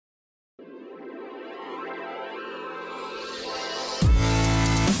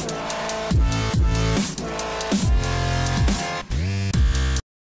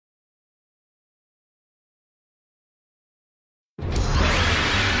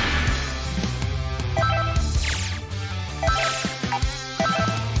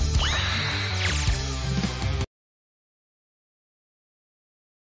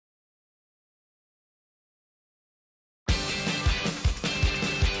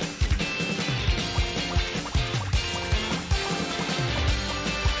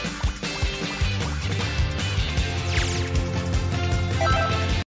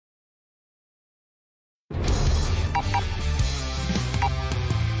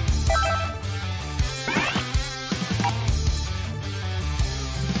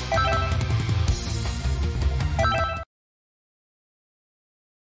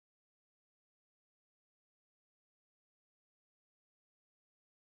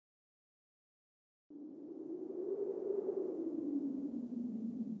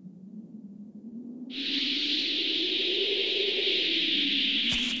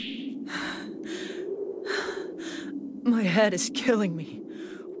head is killing me.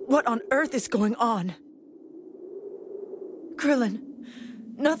 What on earth is going on? Krillin,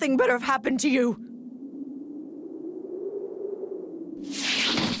 nothing better have happened to you.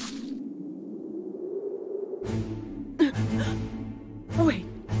 Wait,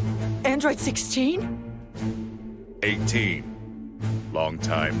 Android 16? 18. Long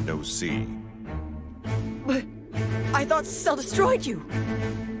time no see. But I thought Cell destroyed you.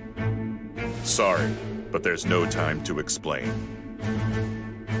 Sorry, but there's no time to explain.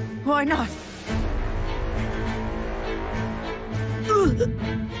 Why not?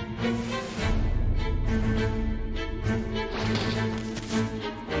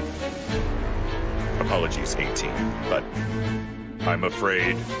 Apologies, 18, but I'm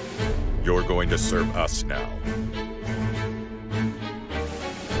afraid you're going to serve us now.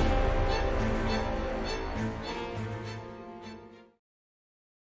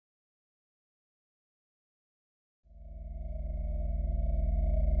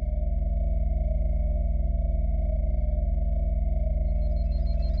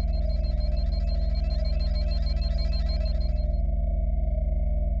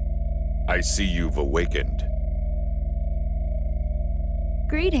 I see you've awakened.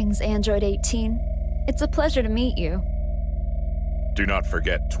 Greetings, Android 18. It's a pleasure to meet you. Do not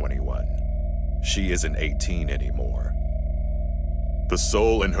forget, 21. She isn't 18 anymore. The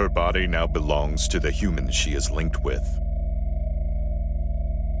soul in her body now belongs to the human she is linked with.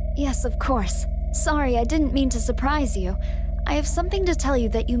 Yes, of course. Sorry, I didn't mean to surprise you. I have something to tell you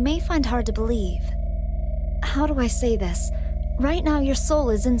that you may find hard to believe. How do I say this? Right now, your soul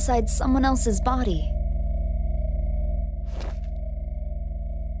is inside someone else's body.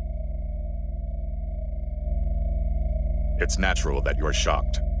 It's natural that you're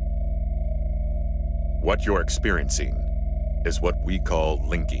shocked. What you're experiencing is what we call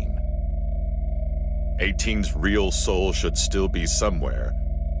linking. 18's real soul should still be somewhere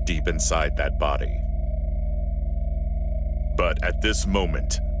deep inside that body. But at this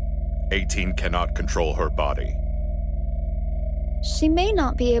moment, 18 cannot control her body. She may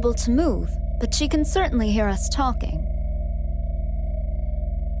not be able to move, but she can certainly hear us talking.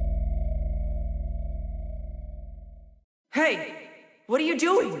 Hey, what are you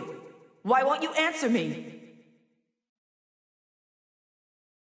doing? Why won't you answer me?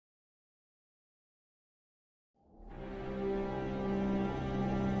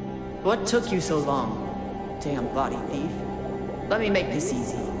 What took you so long? Damn body thief. Let me make this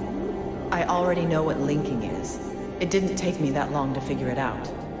easy. I already know what linking is. It didn't take me that long to figure it out.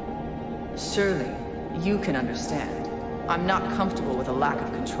 Surely, you can understand. I'm not comfortable with a lack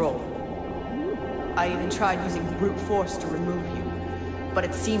of control. I even tried using brute force to remove you, but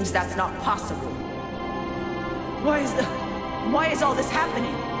it seems that's not possible. Why is all this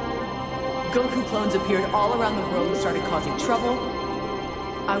happening? Goku clones appeared all around the world and started causing trouble.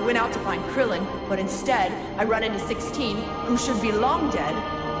 I went out to find Krillin, but instead, I run into 16, who should be long dead.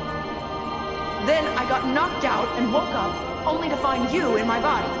 Then I got knocked out and woke up, only to find you in my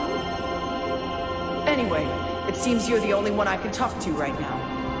body. Anyway, it seems you're the only one I can talk to right now.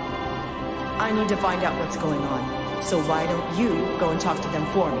 I need to find out what's going on, so why don't you go and talk to them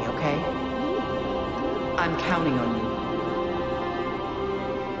for me, okay? I'm counting on you.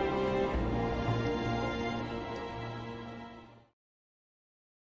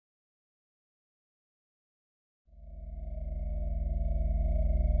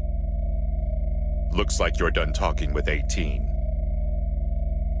 Looks like you're done talking with 18.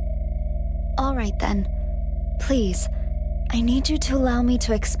 All right then. Please, I need you to allow me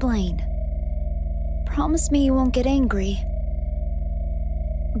to explain. Promise me you won't get angry.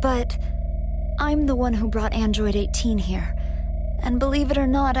 But I'm the one who brought Android 18 here. And believe it or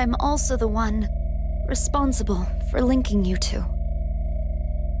not, I'm also the one responsible for linking you two.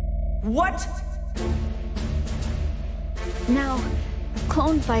 What? Now,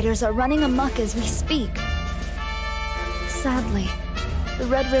 clone fighters are running amok as we speak. Sadly, the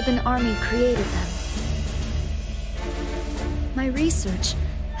Red Ribbon Army created them. My research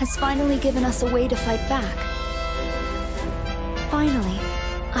has finally given us a way to fight back. Finally,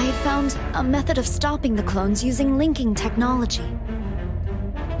 I have found a method of stopping the clones using linking technology.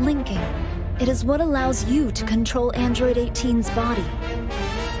 Linking, it is what allows you to control Android 18's body.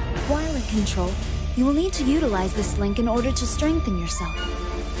 While in control, you will need to utilize this link in order to strengthen yourself.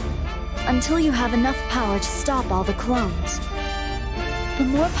 Until you have enough power to stop all the clones. The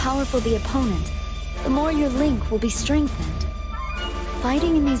more powerful the opponent, the more your link will be strengthened.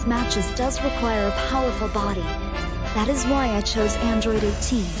 Fighting in these matches does require a powerful body. That is why I chose Android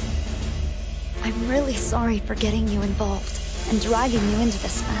 18. I'm really sorry for getting you involved and dragging you into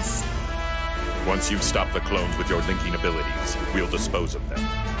this mess. Once you've stopped the clones with your linking abilities, we'll dispose of them.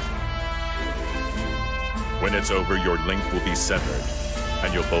 When it's over, your link will be severed,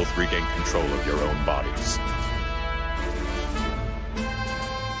 and you'll both regain control of your own bodies.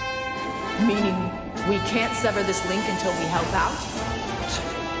 Meaning, we can't sever this link until we help out?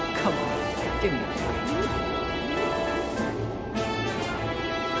 Come on, give me a break.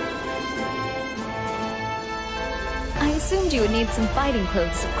 I assumed you would need some fighting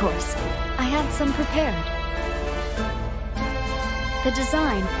clothes, of course. I had some prepared. The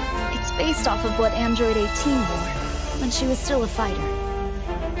design, it's based off of what Android 18 wore when she was still a fighter.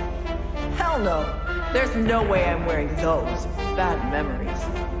 Hell no. There's no way I'm wearing those. Bad memories.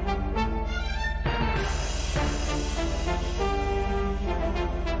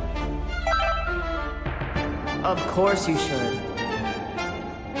 Of course you should.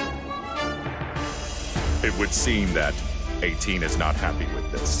 It would seem that 18 is not happy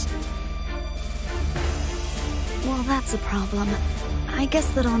with this. Well, that's a problem. I guess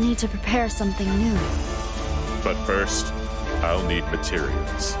that I'll need to prepare something new. But first, I'll need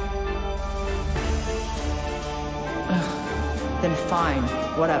materials. Then fine,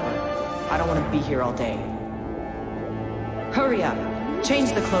 whatever. I don't want to be here all day. Hurry up.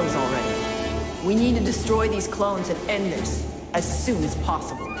 Change the clothes already. We need to destroy these clones and end this as soon as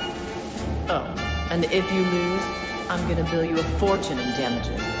possible. Oh, and if you lose, I'm gonna bill you a fortune in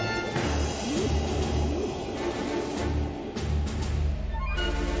damages.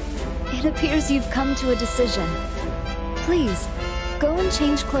 It appears you've come to a decision. Please, go and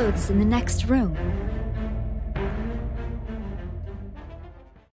change clothes in the next room.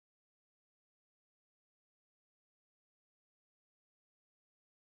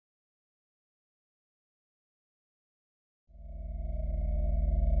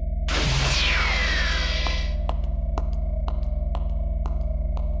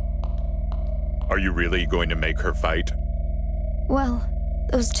 Are you really going to make her fight? Well,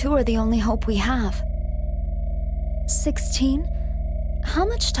 those two are the only hope we have. 16? How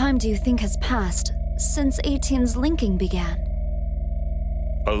much time do you think has passed since 18's linking began?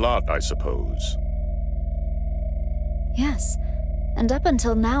 A lot, I suppose. Yes, and up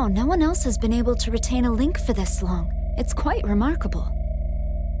until now, no one else has been able to retain a link for this long. It's quite remarkable.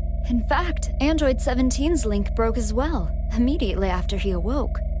 In fact, Android 17's link broke as well, immediately after he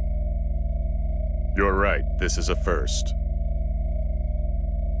awoke. You're right, this is a first.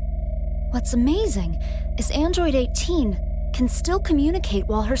 What's amazing is Android 18 can still communicate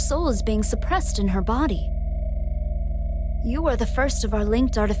while her soul is being suppressed in her body. You are the first of our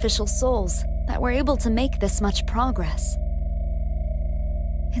linked artificial souls that were able to make this much progress.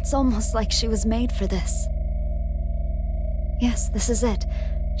 It's almost like she was made for this. Yes, this is it.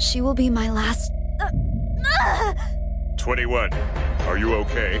 She will be my last... 21, are you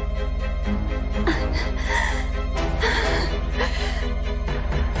okay?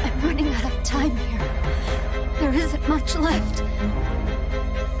 I'm running out of time here. There isn't much left.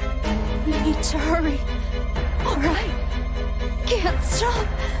 We need to hurry. All right. Can't stop.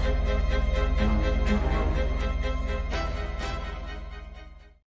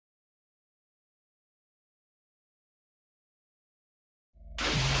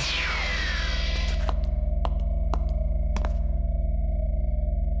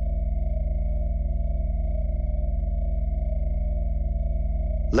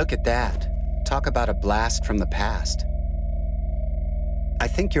 Look at that. Talk about a blast from the past. I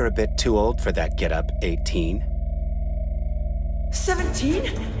think you're a bit too old for that getup, 18. 17?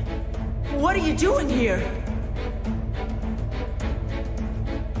 What are you doing here?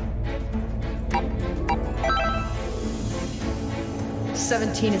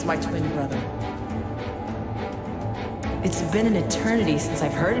 "17 is my twin brother. It's been an eternity since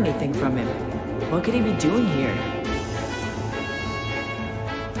I've heard anything from him. What could he be doing here?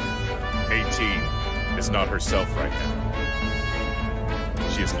 18 is not herself right now.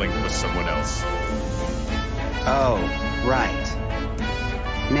 She is linked with someone else. Oh, right.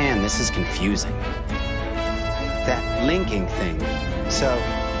 Man, this is confusing. That linking thing, so...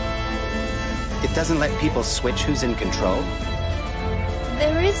 it doesn't let people switch who's in control?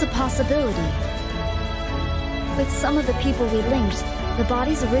 There is a possibility. With some of the people we linked, the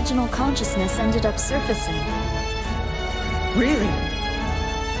body's original consciousness ended up surfacing. Really?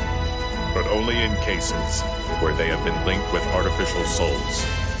 But only in cases where they have been linked with artificial souls.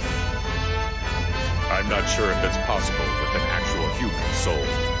 I'm not sure if it's possible with an actual human soul.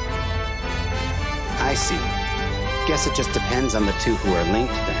 I see. Guess it just depends on the two who are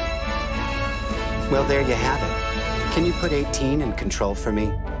linked then. Well, there you have it. Can you put 18 in control for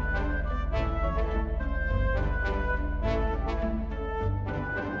me?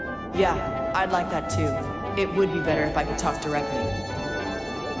 Yeah. I'd like that too. It would be better if I could talk directly.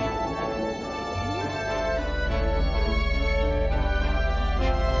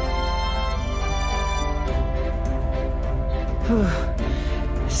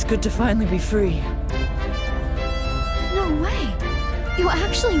 It's good to finally be free. No way! You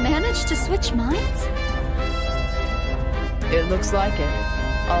actually managed to switch minds? It looks like it,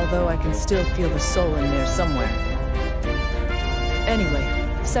 although I can still feel the soul in there somewhere. Anyway,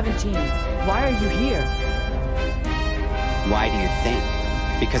 17, why are you here? Why do you think?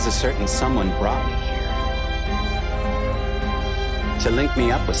 Because a certain someone brought me here. To link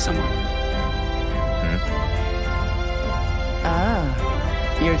me up with someone.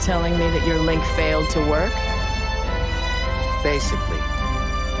 Ah, you're telling me that your link failed to work? Basically.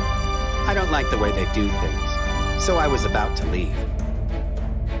 I don't like the way they do things, so I was about to leave.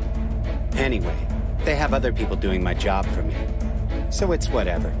 Anyway, they have other people doing my job for me, so it's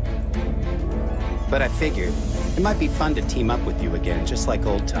whatever. But I figured it might be fun to team up with you again, just like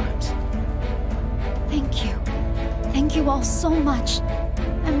old times. Thank you. Thank you all so much.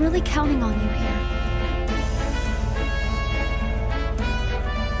 I'm really counting on you here.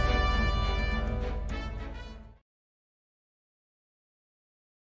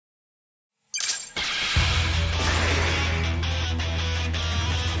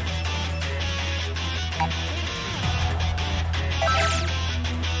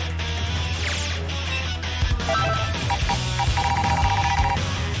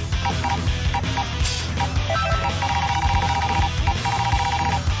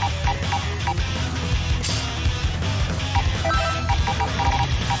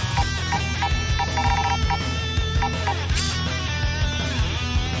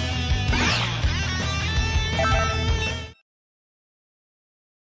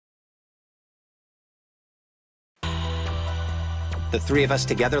 The three of us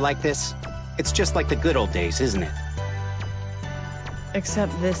together like this? It's just like the good old days, isn't it?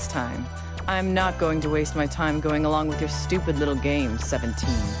 Except this time. I'm not going to waste my time going along with your stupid little game, 17.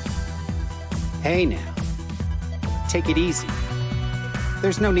 Hey now. Take it easy.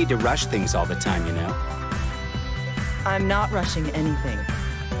 There's no need to rush things all the time, you know? I'm not rushing anything.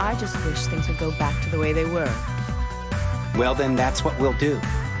 I just wish things would go back to the way they were. Well then, that's what we'll do.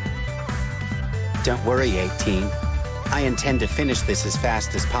 Don't worry, 18. I intend to finish this as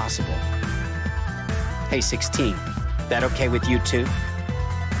fast as possible. Hey, 16. That okay with you too?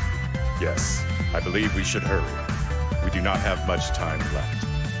 Yes, I believe we should hurry. We do not have much time left.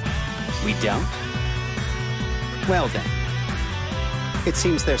 We don't? Well then. It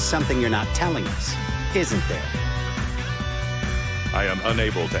seems there's something you're not telling us, isn't there? I am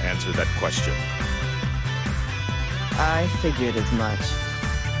unable to answer that question. I figured as much.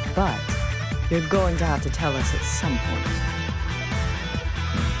 But you're going to have to tell us at some point.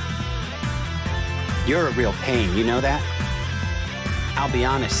 You're a real pain, you know that? I'll be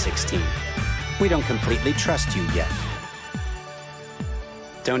honest, 16. We don't completely trust you yet.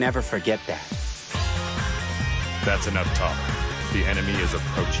 Don't ever forget that. That's enough talk. The enemy is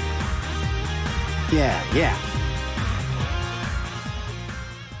approaching. Yeah.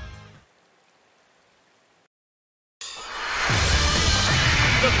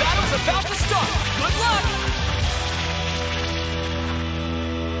 The battle's about to start! Good luck!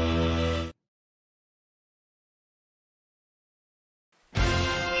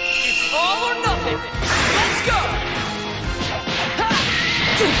 It's all or nothing! Let's go! Ha!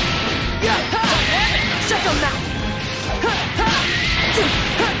 Yeah! Ha! Shut your mouth! Ha! Ha!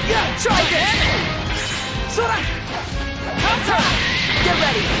 Yeah! Try this! Sora! Counter! Get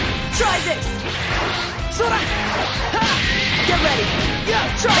ready! Try this! Sora! Ha! Get ready! Yeah!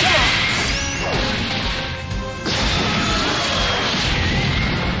 Try this!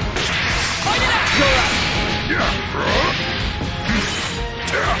 Fight it out! You're up! Yeah, bro.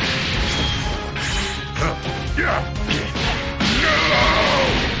 Yeah. No!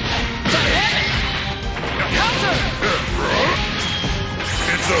 Counter!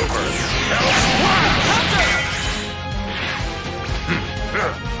 It's over. Counter!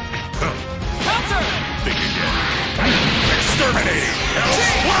 Counter! Think again. Exterminating!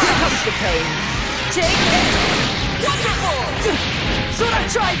 Here comes the pain. Take this! Wonderful! Sora,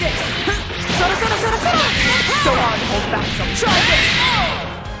 try this! Sora! Go on, hold back some. Try this!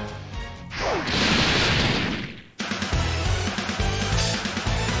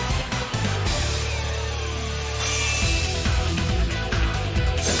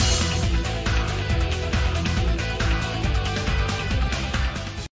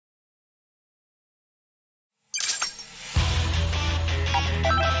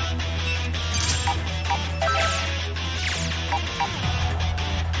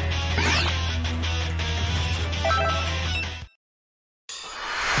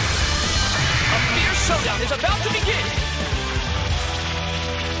 showdown is about to begin!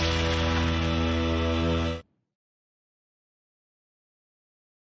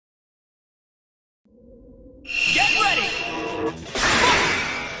 Get ready!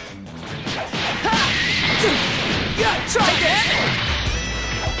 Try this!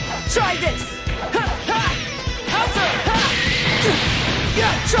 Try this! Counter!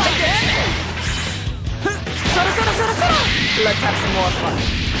 Try this! Let's have some more fun.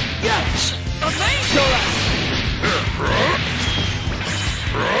 Amazing!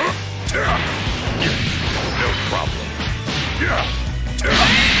 No problem.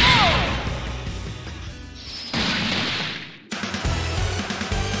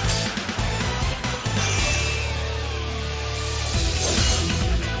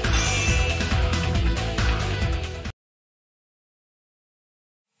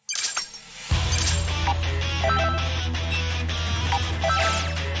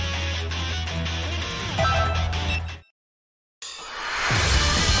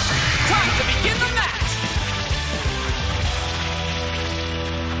 Time to begin the match!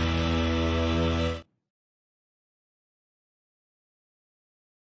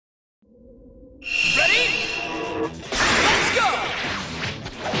 Ready? Let's go!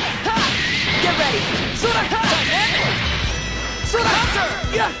 Get ready! Counter!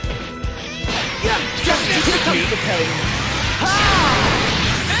 Here comes the pain.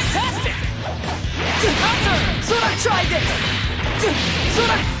 Fantastic! Counter! Try this!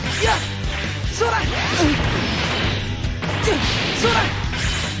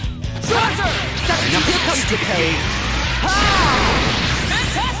 Counter! Here comes the pain.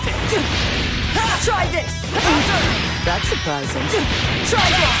 Fantastic! Try this! That's surprising. Try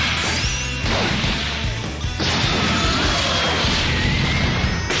this!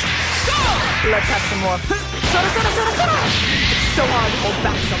 Let's have some more. It's so hard to hold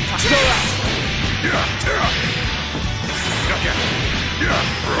back sometimes. This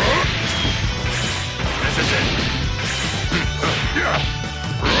is it.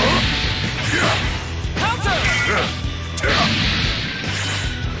 Counter!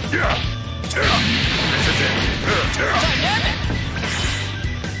 This is it. Dynamic!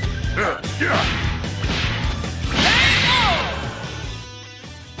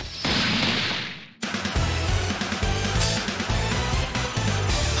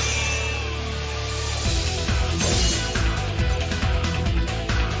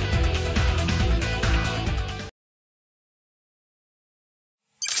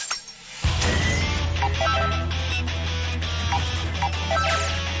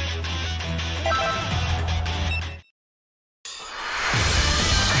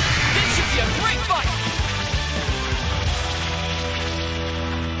 This should be a great fight!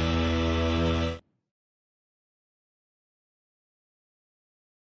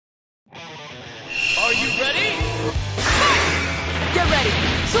 Are you ready? Get ready!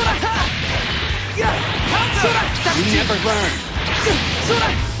 We never learn.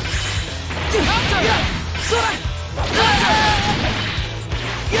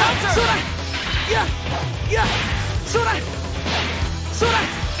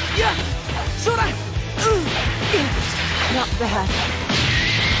 Not bad.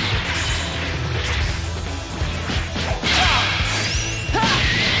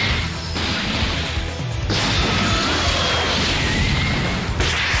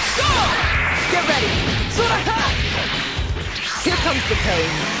 Get ready! Here comes the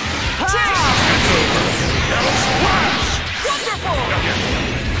pain. Wonderful!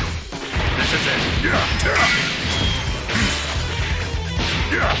 This is it.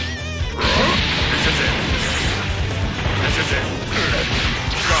 This is it. This is it.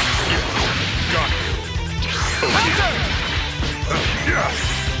 Got you. Got you. Counter!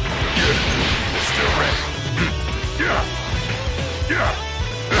 Still ready.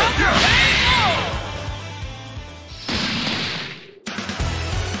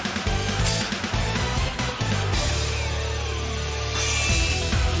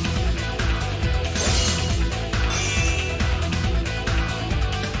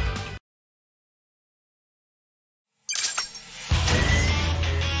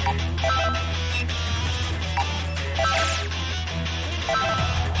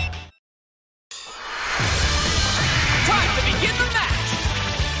 Time to begin the match!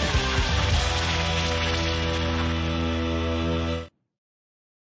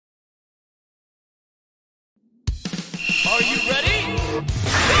 Are you ready?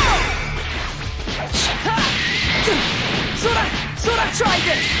 Go! Try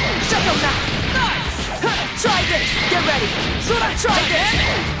this! Shut them now! Nice! Try this! Get ready! Try this!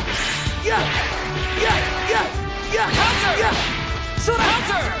 Counter!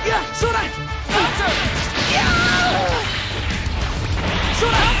 Counter! Counter!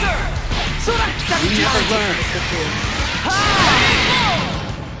 You never learn.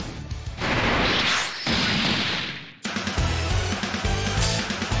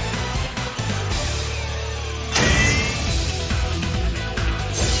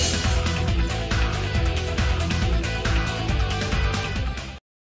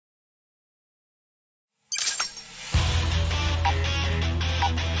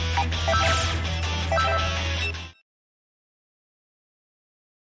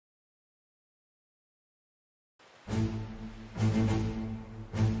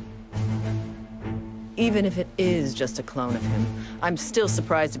 Even if it is just a clone of him, I'm still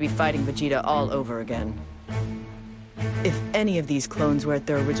surprised to be fighting Vegeta all over again. If any of these clones were at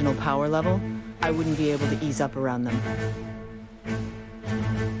their original power level, I wouldn't be able to ease up around them.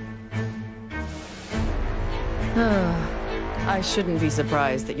 I shouldn't be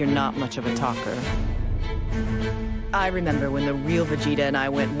surprised that you're not much of a talker. I remember when the real Vegeta and I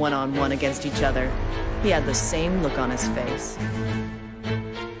went one-on-one against each other. He had the same look on his face.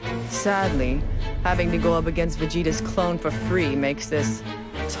 Sadly, having to go up against Vegeta's clone for free makes this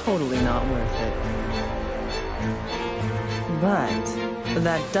totally not worth it. But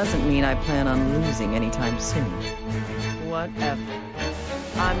that doesn't mean I plan on losing anytime soon. Whatever.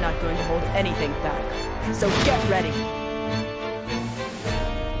 I'm not going to hold anything back, so get ready!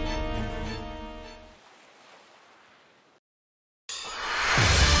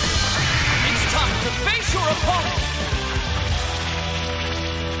 It's time to face your opponent!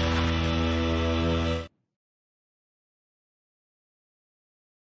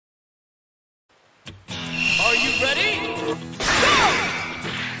 Are you ready? Go!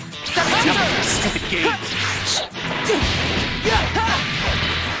 Stupid game.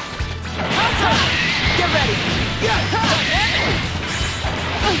 Get ready!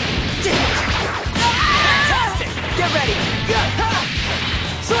 Fantastic! Get ready!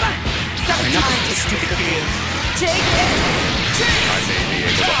 Sora! Enough of this stupid game. Take it! I may be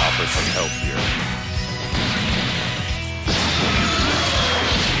able to offer some help here.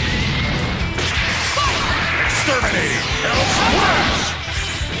 Exterminating! Hell Splash!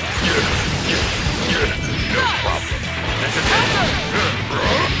 No problem. That's a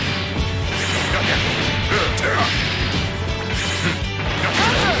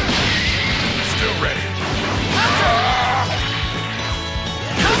Still ready.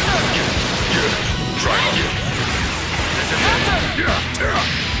 Try again.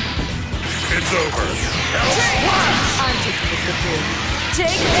 It's over. Hell Splash! I'm taking this with you.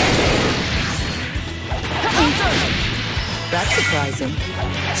 Take it! That's surprising.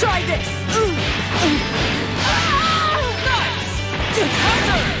 Try this!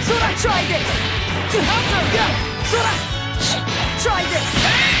 Sora, try this! Sora, try this!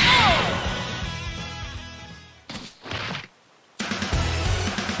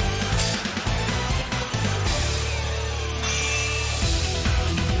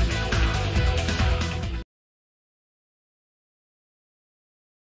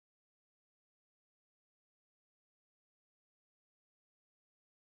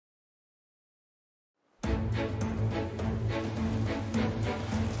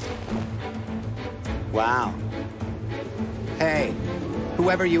 Wow. Hey,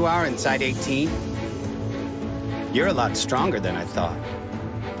 whoever you are inside 18, you're a lot stronger than I thought.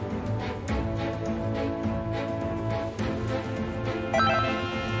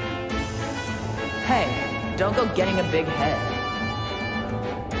 Hey, don't go getting a big head.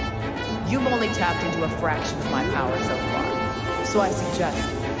 You've only tapped into a fraction of my power so far, so I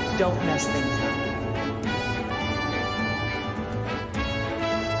suggest don't mess things up.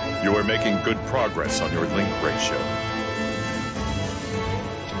 You are making good progress on your link ratio.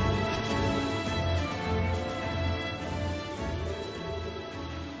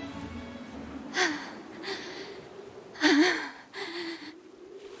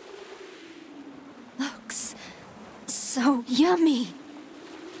 Looks so yummy.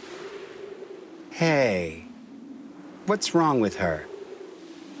 Hey, what's wrong with her?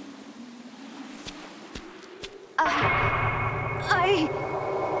 I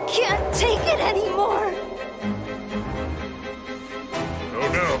can't take it anymore. Oh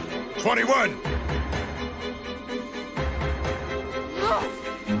no! 21!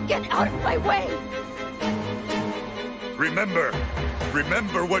 Move! Get out of my way! Remember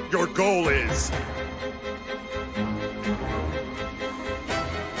what your goal is.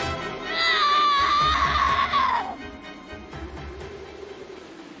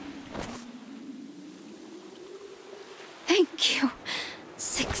 Thank you,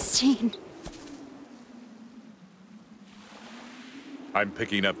 16. I'm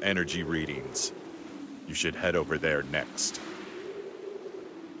picking up energy readings. You should head over there next.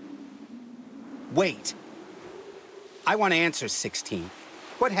 Wait. I want answers, 16.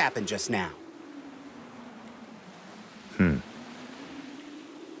 What happened just now?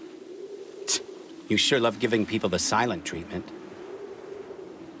 You sure love giving people the silent treatment.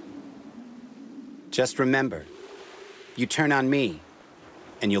 Just remember, you turn on me,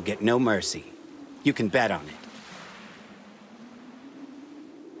 and you'll get no mercy. You can bet on it.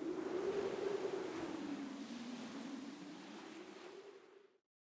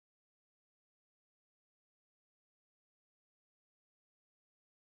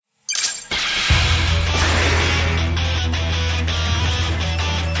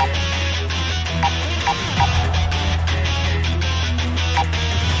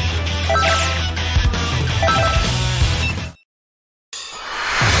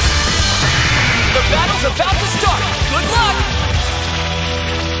 About to start! Good luck!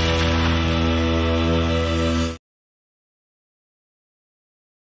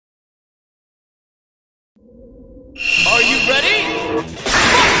 Are you ready?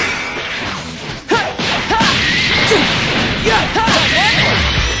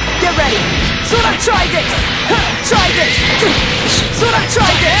 Get ready! Sora, try this! Try this! Sora,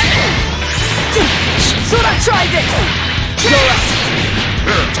 try this! Sora, try this! Sora!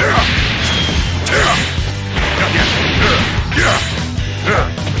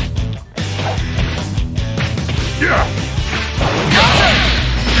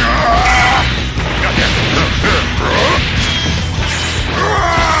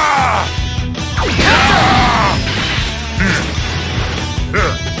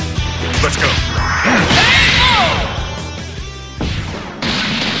 Let's go.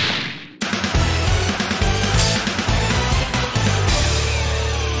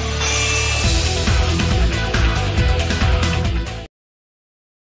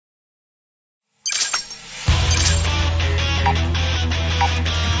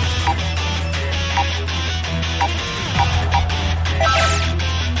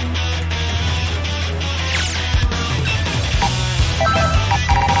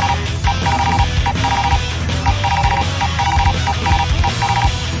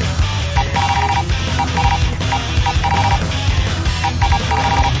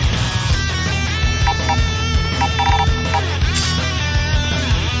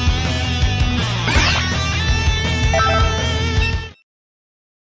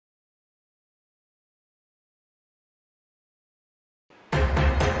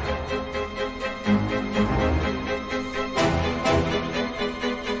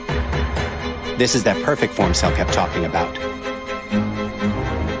 This is that perfect form Cell kept talking about.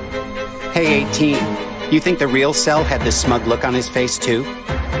 Hey, 18. You think the real Cell had this smug look on his face, too?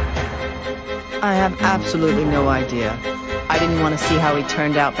 I have absolutely no idea. I didn't want to see how he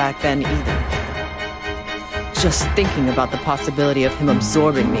turned out back then either. Just thinking about the possibility of him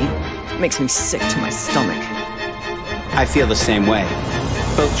absorbing me makes me sick to my stomach. I feel the same way.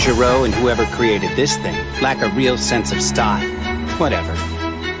 Both Giro and whoever created this thing lack a real sense of style. Whatever.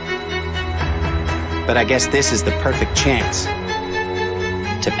 But I guess this is the perfect chance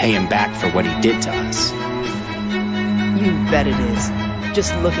to pay him back for what he did to us. You bet it is.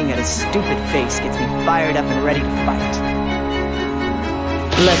 Just looking at his stupid face gets me fired up and ready to fight.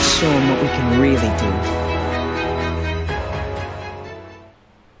 Let's show him what we can really do.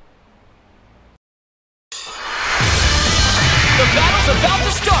 The battle's about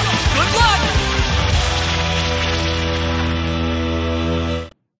to start! Good luck!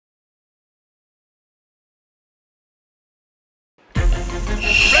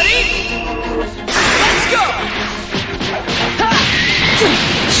 Ready? Let's go! Ha!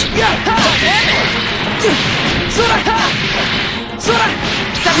 Sora! Sora!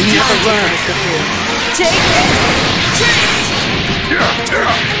 We never learn. Take it!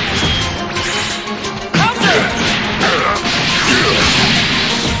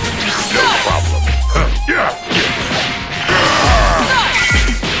 No problem.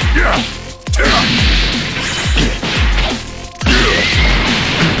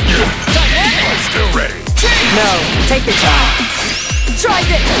 Still ready. No, take your time. Try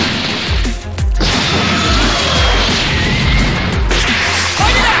this!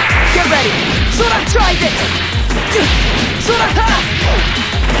 Fight it out! Get ready! Sora, try this! Sora, ha!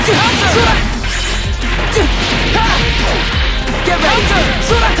 Sora! Ha! Get ready!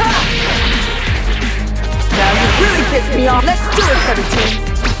 Sora, ha! Now you really pissed me off. Let's do it, 17.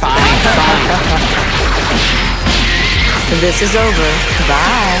 Fine. This is over.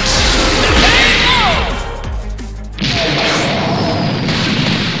 Bye.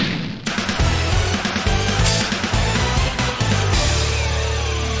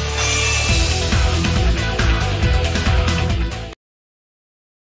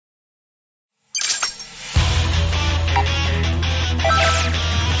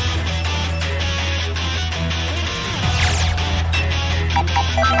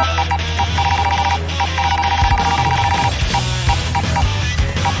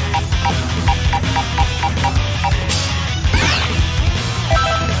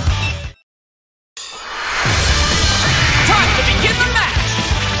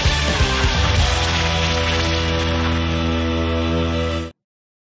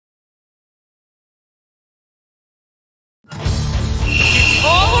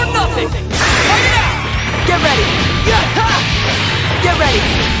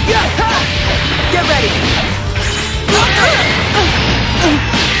 Get ready!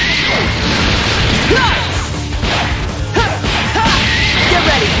 Get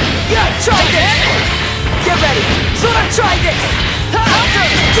ready! Try this! Get ready! Sora, try this!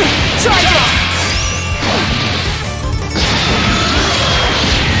 Try this!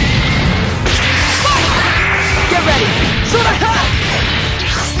 Get ready! Sora!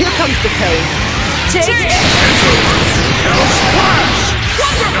 Here comes the code. Take it! Hell Splash!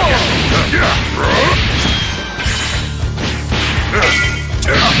 Wonderful!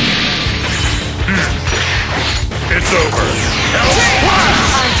 It's over. Hell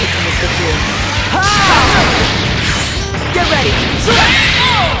Splash! I'm taking this with you. Get ready!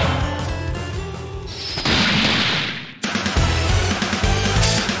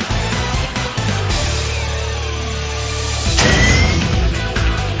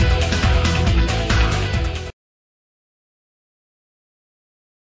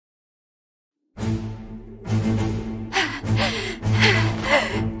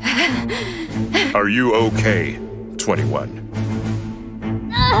 Are you okay, 21?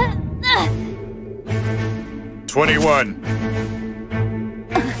 21!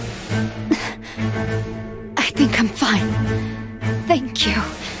 I think I'm fine. Thank you.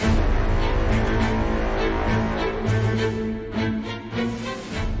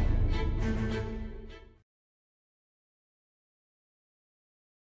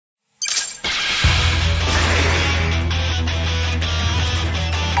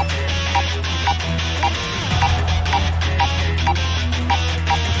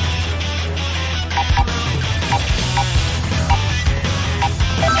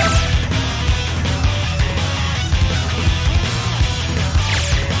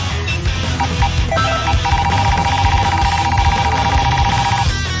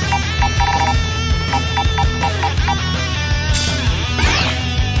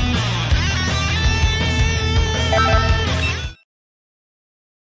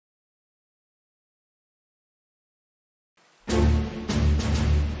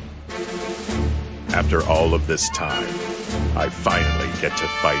 After all of this time, I finally get to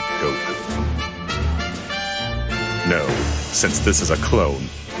fight Goku. No, since this is a clone,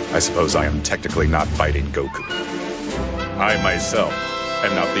 I suppose I am technically not fighting Goku. I myself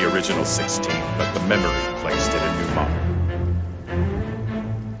am not the original 16, but the memory placed in a new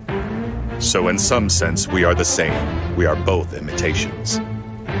model. So in some sense, we are the same. We are both imitations.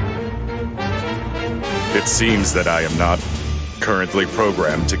 It seems that I am not currently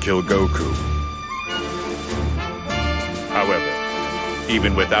programmed to kill Goku. However,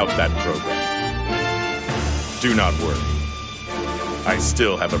 even without that program, do not worry. I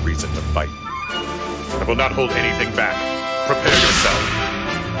still have a reason to fight. I will not hold anything back. Prepare yourself.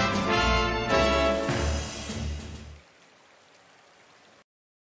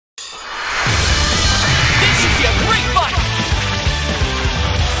 This should be a great fight!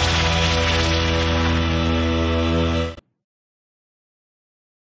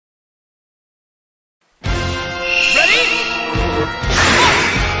 Ready?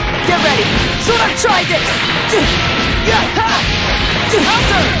 Get ready! Sora, try this!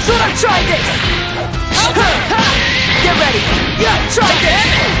 Sora, try this! Get ready! Try this!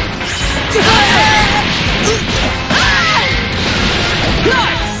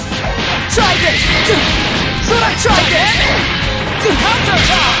 Try this! Sora, try this!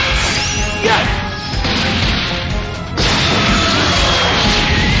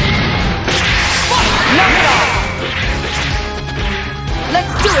 Knock it off!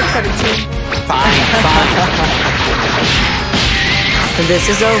 Let's do it, 17! Fine. This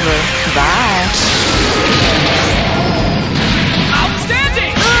is over. Bye!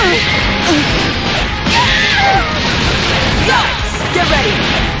 Outstanding! Get ready!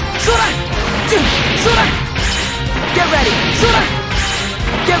 Sora! Sora! Get ready! Sora!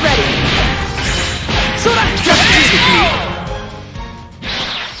 Get ready! Sora! Just tease with me!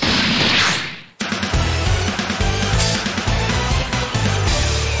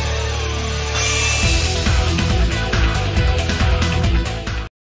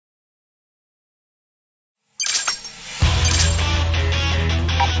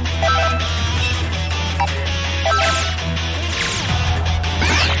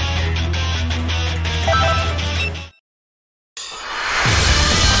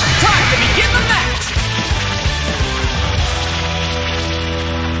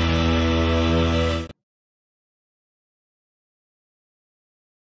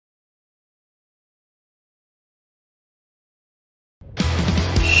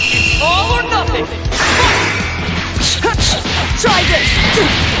 Try this!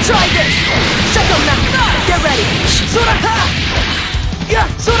 Try this! Shut them now! Get ready! Sora! Yeah!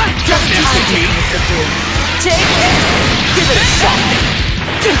 Sora! 17! Take it! Give it a shot!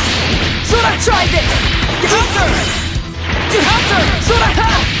 Sora, try this! Counter! Counter! Sora,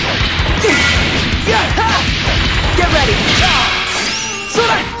 ha! Yeah, ha! Get ready!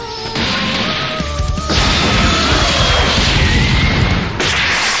 Sora!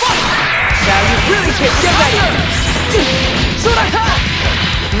 Now you really can get ready! Sora, ha!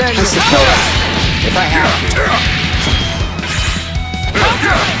 Learn to Sora! If I have to.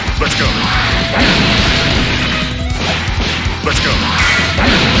 Let's go. Let's go.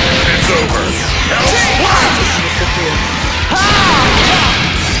 It's over.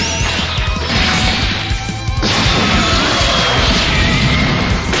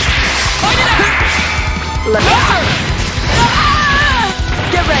 Let me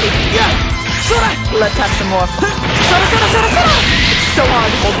get ready. Sora! Let's have some more. Sora, Sora, Sora, Sora! It's so hard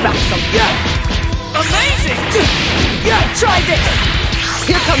to hold back some. Amazing! Try this!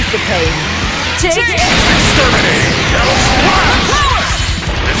 Here comes the pain. Take it! Exterminating Hell's Power!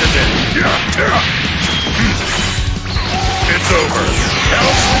 This is it. It's over.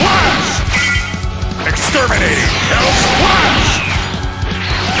 Hell's Flash! Exterminating Hell's Flash!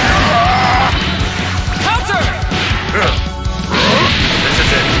 Counter! This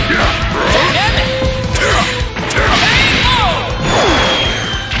is it. Damn it!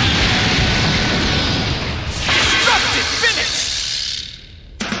 Destructive finish!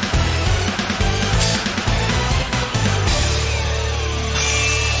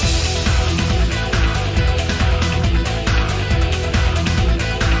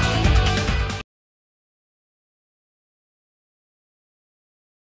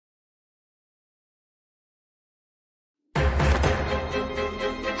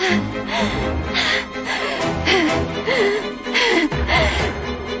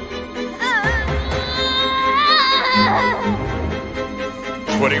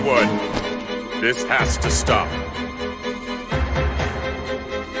 This has to stop.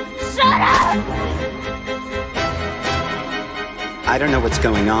 Shut up! I don't know what's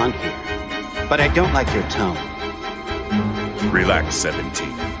going on here, but I don't like your tone. Relax,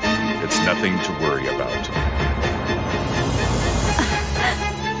 17. It's nothing to worry about.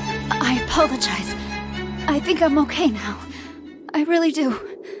 I apologize. I think I'm okay now. I really do.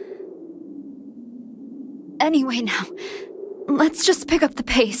 Anyway now, let's just pick up the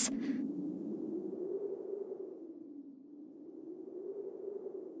pace.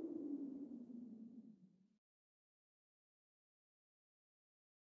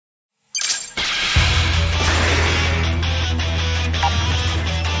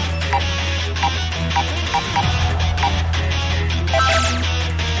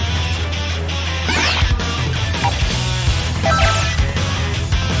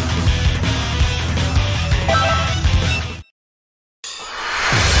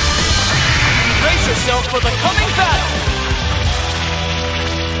 For the coming battle!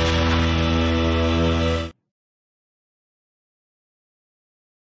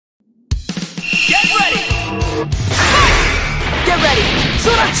 Get ready! Fight! Get ready!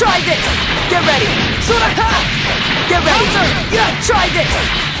 Sora, try this! Get ready! Sora, ha! Get ready! Try this!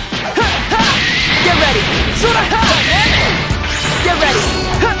 Ha! Ha! Get ready! Sora, ha! Get ready!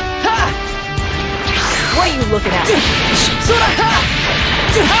 Ha! Ha! What are you looking at? Sora, ha!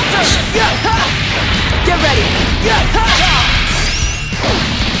 Counter! Ha! Get ready! Ha!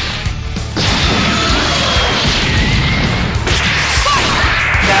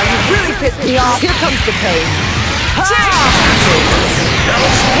 Now you really pissed me off. Here comes the pain. Ha! It's over.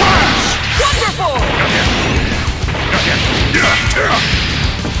 Hell's Flash! Wonderful!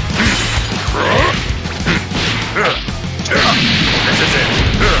 This is it.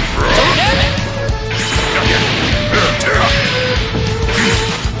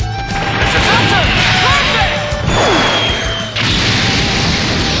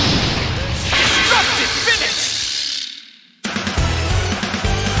 Destructive finish!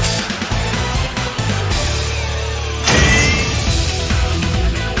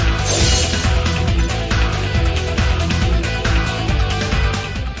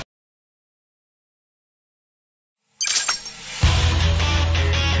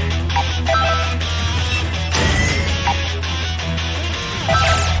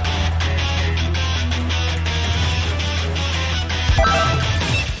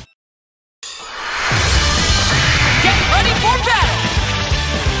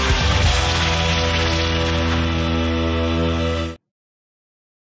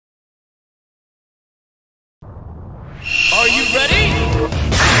 Are you ready?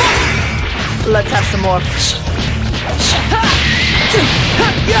 Let's have some more.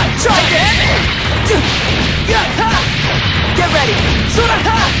 Try this! Get ready! Sora!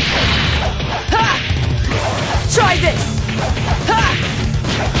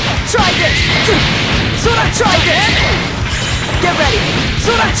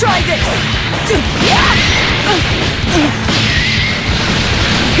 Sora, try this!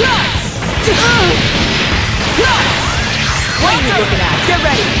 What are you looking at? Get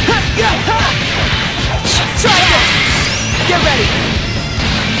ready! Try this! Get ready!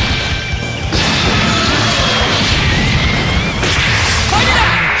 Fight it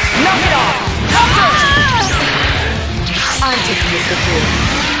out! Knock it off! I'm taking this with you.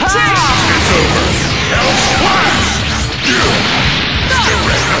 It's over. Hell Splash!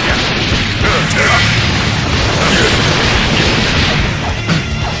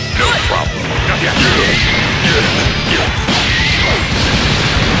 No problem.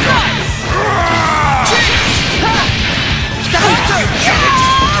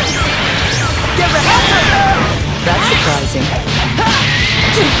 Get ready! That's surprising.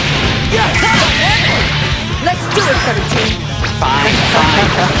 Let's do it, 17. Fine.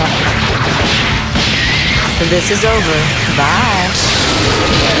 This is over. Bye.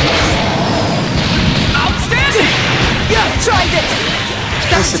 Outstanding! Try this!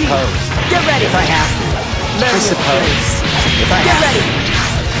 I suppose. Get ready. If I have to. Learn I your suppose. place. If I Get have ready.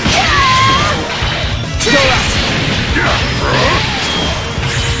 Go up.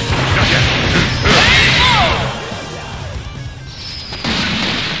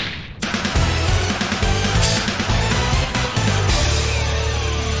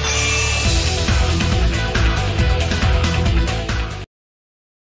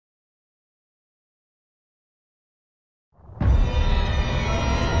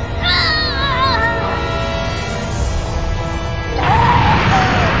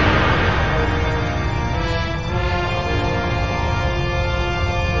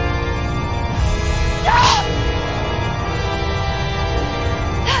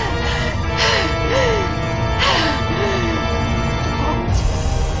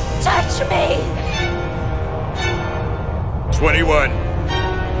 Touch me! 21.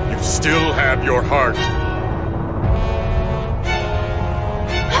 You still have your heart.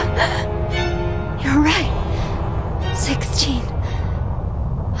 You're right. 16.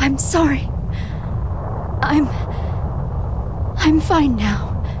 I'm sorry. I'm fine now.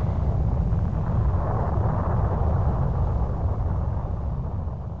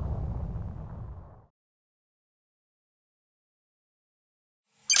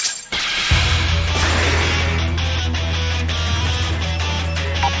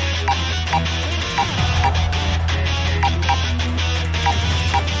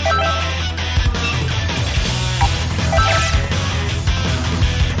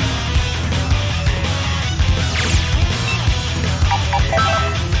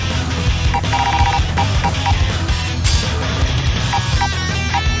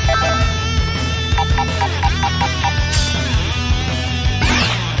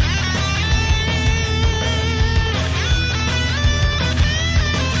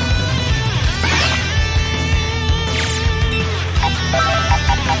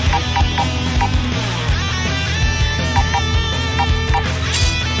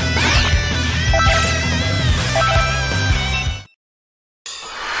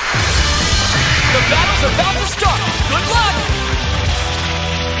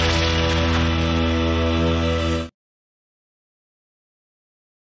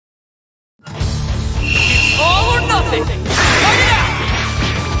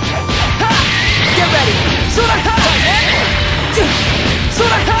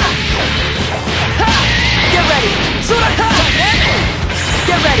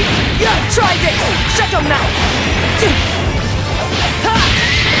 Try this! Shut your mouth!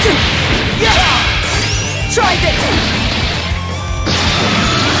 Try this!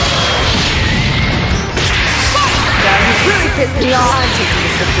 Now you really pissed me off. I'm taking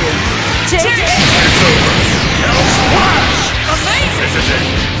this with you. Take it! It's over! Hell Splash! Amazing! This is it!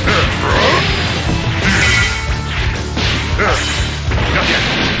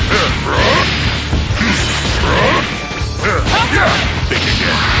 Think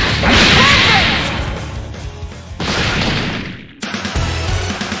again.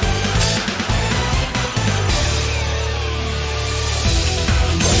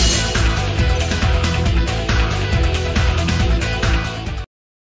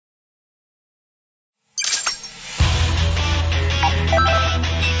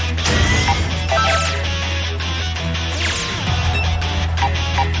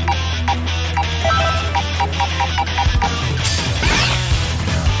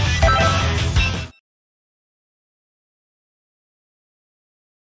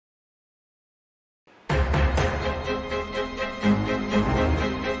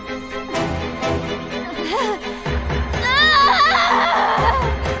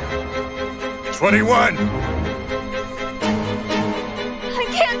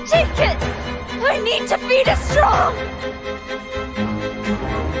 to feed us strong!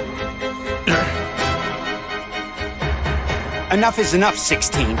 Enough is enough,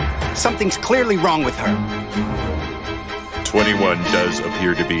 16. Something's clearly wrong with her. 21 does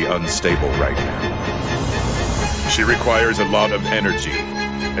appear to be unstable right now. She requires a lot of energy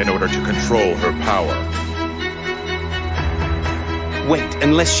in order to control her power. Wait,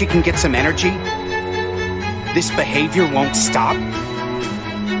 unless she can get some energy? This behavior won't stop?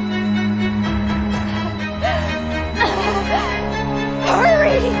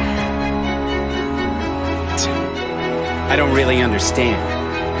 Hurry! I don't really understand,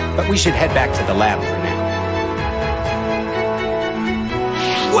 but we should head back to the lab for now.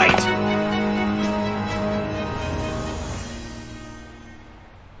 Wait!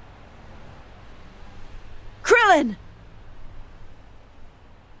 Krillin!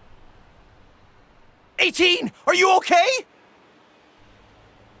 18, are you okay?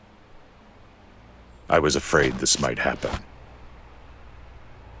 I was afraid this might happen.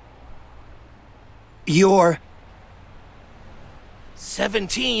 You're...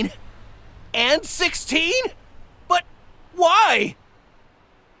 17 and 16? But why?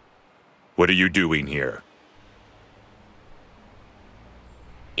 What are you doing here?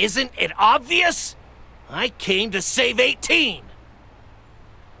 Isn't it obvious? I came to save 18.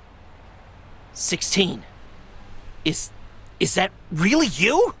 16. Is that really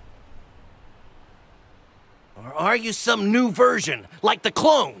you? Or are you some new version, like the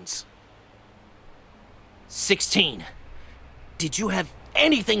clones? 16. Did you have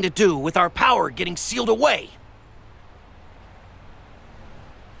anything to do with our power getting sealed away?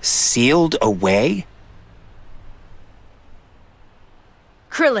 sealed away?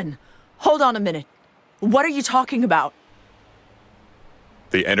 Krillin, hold on a minute. What are you talking about?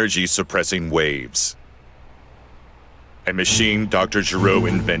 The energy-suppressing waves. A machine Dr. Giro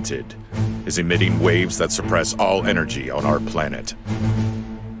invented is emitting waves that suppress all energy on our planet.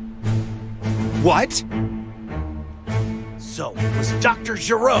 What? So, it was Dr.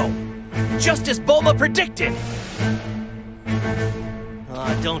 Giro, just as Bulma predicted.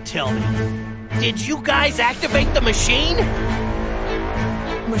 Don't tell me. Did you guys activate the machine?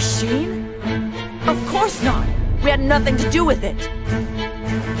 Machine? Of course not. We had nothing to do with it.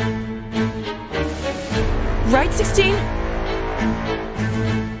 Right, 16?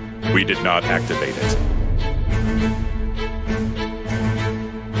 We did not activate it.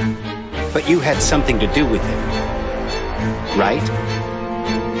 But you had something to do with it, right?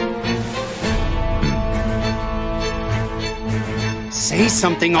 Say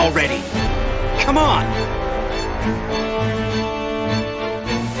something already. Come on!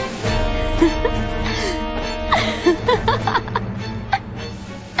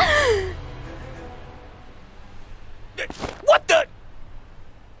 What the?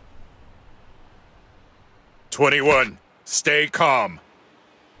 21. Stay calm.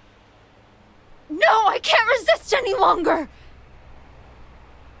 No, I can't resist any longer!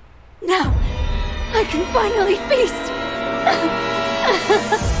 Now, I can finally feast!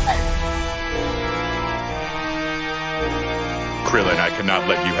 Krillin, I cannot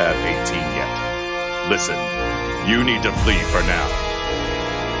let you have 18 yet. Listen, you need to flee for now.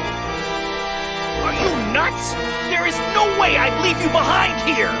 Are you nuts? There is no way I'd leave you behind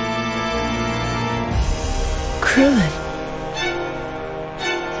here! Krillin.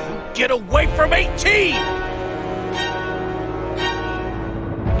 Get away from 18!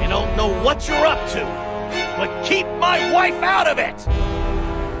 I don't know what you're up to, but keep my wife out of it!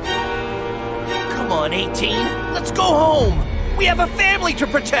 Come on, 18, let's go home! We have a family to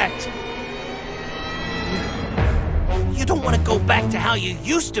protect! You don't want to go back to how you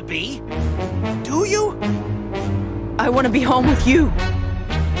used to be, do you? I want to be home with you.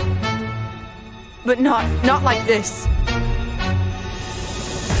 But not like this.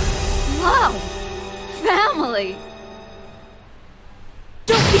 Wow! Family!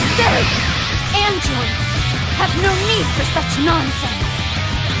 Don't be silly! Androids have no need for such nonsense!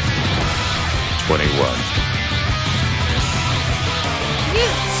 21. You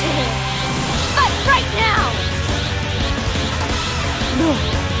two! Fight right now! No,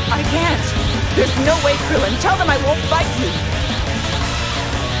 I can't. There's no way, Krillin. Tell them I won't fight you.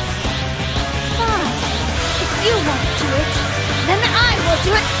 Fine. If you won't do it, then I will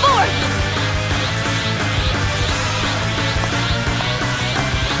do it for you!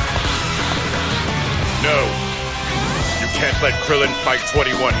 No. You can't let Krillin fight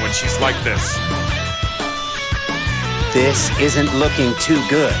 21 when she's like this. This isn't looking too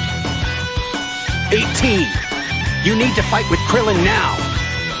good. 18! You need to fight with Krillin now!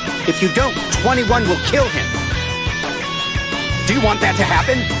 If you don't, 21 will kill him! Do you want that to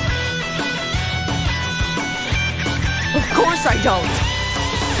happen? Of course I don't!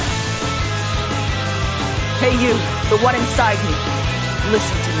 Hey you, the one inside me.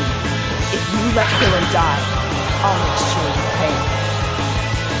 Listen to me. If you let Krillin die, I'll make sure you pay.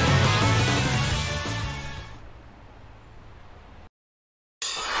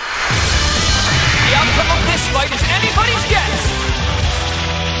 The outcome of this fight is anybody's guess!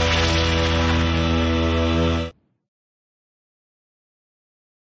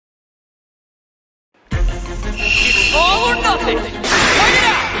 It's all or nothing! Fight it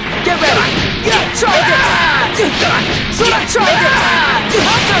out! Get ready! Try this! Sora, try this!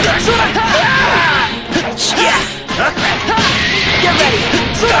 Hunter! Sora! Get ready!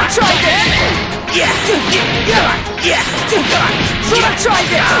 Sora, try this! Sora, try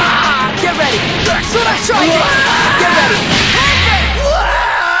this! Get ready! Sora, try this! Get ready!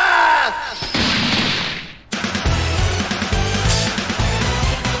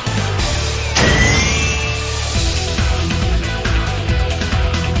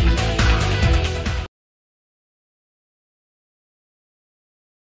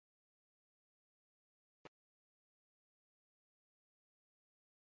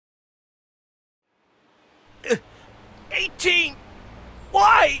 18!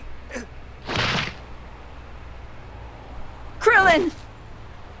 Why? Krillin!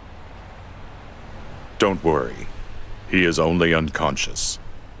 Don't worry. He is only unconscious.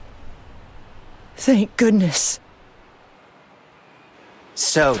 Thank goodness.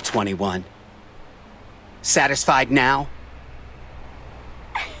 So, 21. Satisfied now?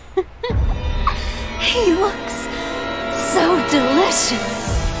 He looks so delicious.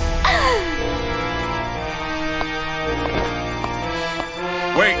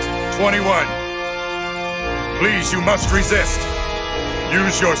 Wait, 21. Please, you must resist.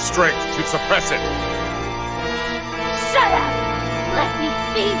 Use your strength to suppress it. Shut up! Let me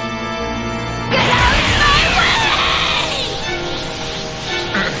be! Get out of my way!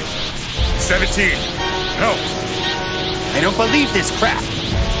 17. No. I don't believe this crap.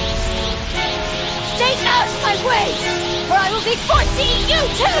 Stay out of my way, or I will be forced to eat you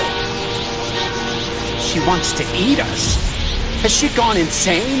too! She wants to eat us. Has she gone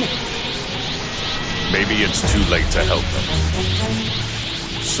insane? Maybe it's too late to help them.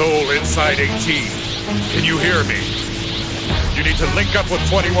 Soul inside 18. Can you hear me? You need to link up with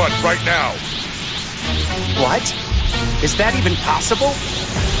 21 right now. What? Is that even possible?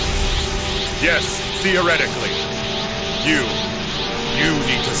 Yes, theoretically. You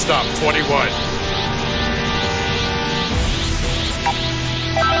need to stop 21.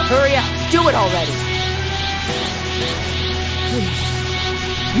 Hurry up! Do it already!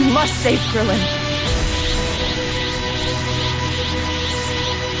 Please. You must save Krillin.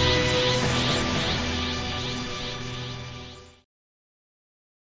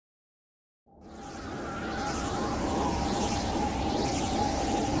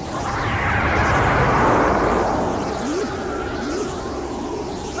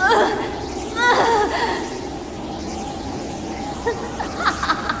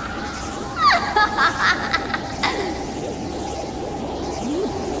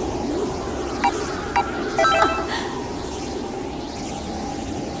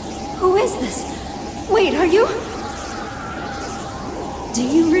 Who is this? Wait, are you? Do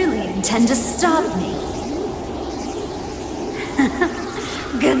you really intend to stop me?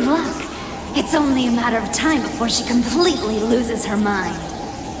 Good luck. It's only a matter of time before she completely loses her mind.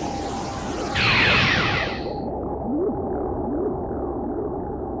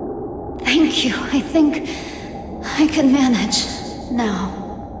 Thank you. I think I can manage now.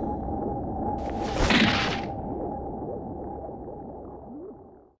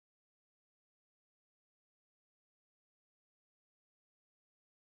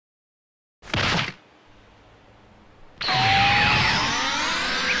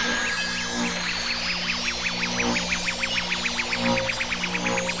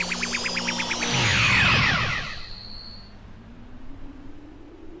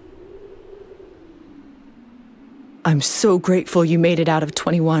 I'm so grateful you made it out of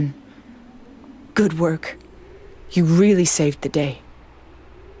 21. Good work. You really saved the day.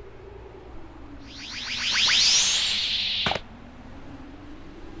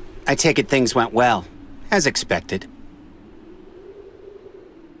 I take it things went well, as expected.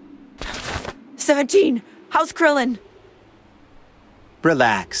 17! How's Krillin?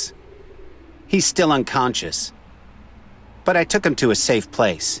 Relax. He's still unconscious. But I took him to a safe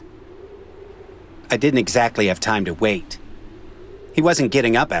place. I didn't exactly have time to wait. He wasn't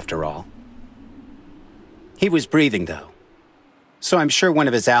getting up after all. He was breathing, though. So I'm sure one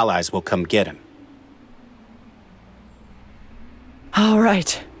of his allies will come get him. All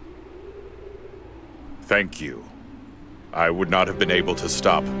right. Thank you. I would not have been able to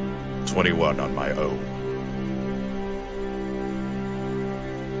stop 21 on my own.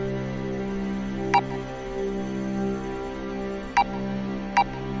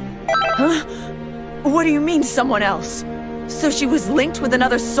 Huh? What do you mean, someone else? So she was linked with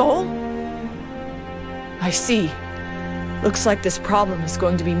another soul? I see. Looks like this problem is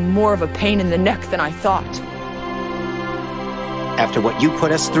going to be more of a pain in the neck than I thought. After what you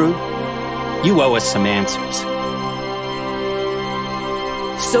put us through, you owe us some answers.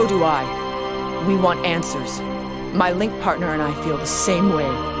 So do I. We want answers. My Link partner and I feel the same way.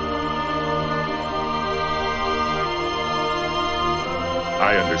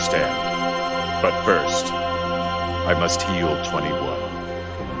 I understand. But first, I must heal 21.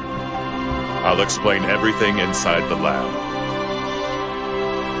 I'll explain everything inside the lab.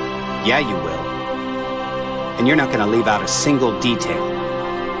 Yeah, you will. And you're not gonna leave out a single detail.